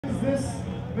this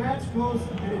match goes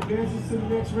and advances to the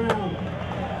next round.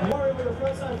 Warrior with a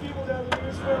frontside feeble down the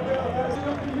near square rail. Guys,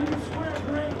 up the near square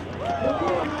break. The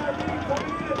lead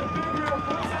coming in at the big rail,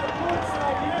 frontside,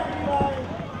 courtside, Manny line.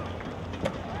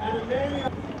 And a Manny.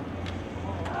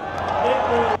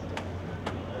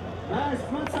 Nice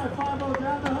frontside 5-0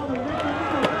 down the hill. The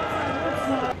frontside, left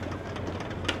side.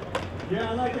 Yeah,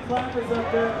 I like the clappers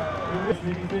up there.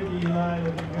 50-50 line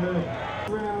looking good.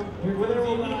 Round, we're going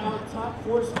to be our top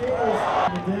 4 skaters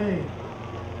today.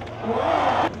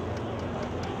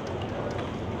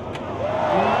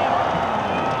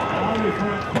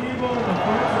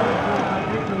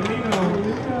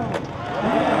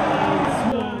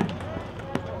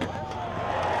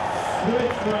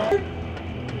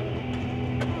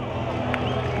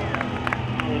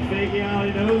 Faking out,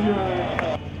 he knows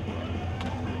right.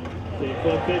 Kick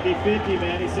flip 50-50,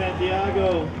 Manny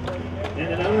Santiago. And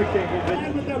another kick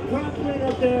with the prop plate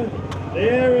up there.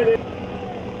 There it is.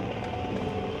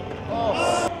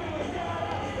 Oh.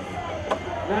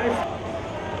 Nice.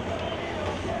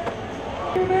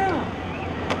 Now.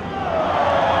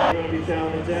 We're going to be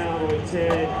pounding down with 10.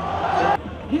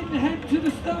 Hitting the head to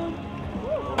the stone.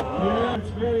 Yeah, it's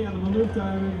very on the Maloof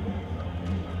timing.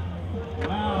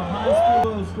 Wow, high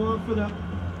speed going for the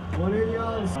 180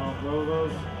 yards.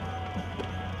 Provost.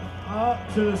 Up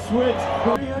to the switch.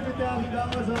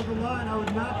 $300,000 on the line. I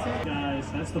would not take.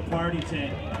 Guys, that's the party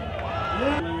tank.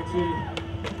 Yeah.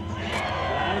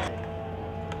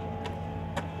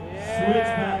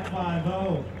 Switch back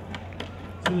 5-0.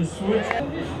 To the switch.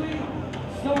 Initially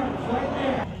starts right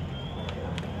there.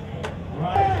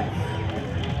 Right.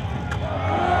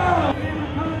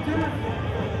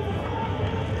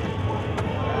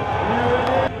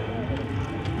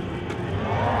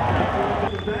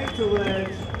 Back to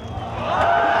legs.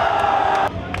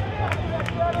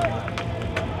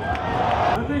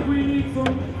 I think we need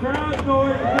some crowd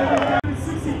noise.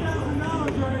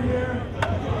 $60,000 right here.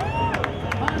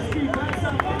 High speed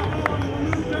backside on the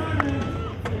Maloof diamond.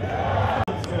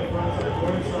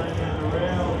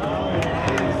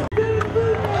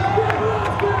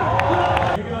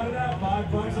 You got it out.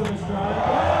 $5 on the stride.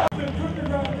 Been cooking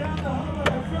right down the hump on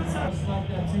the front side. Slap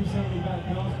that 270 back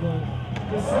nose, but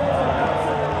Decenzo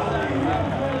outside.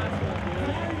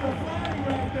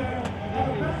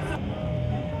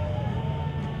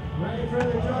 Ready for the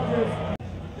judges.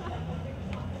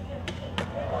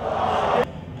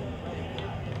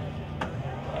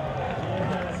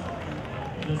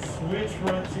 The switch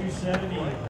run 270.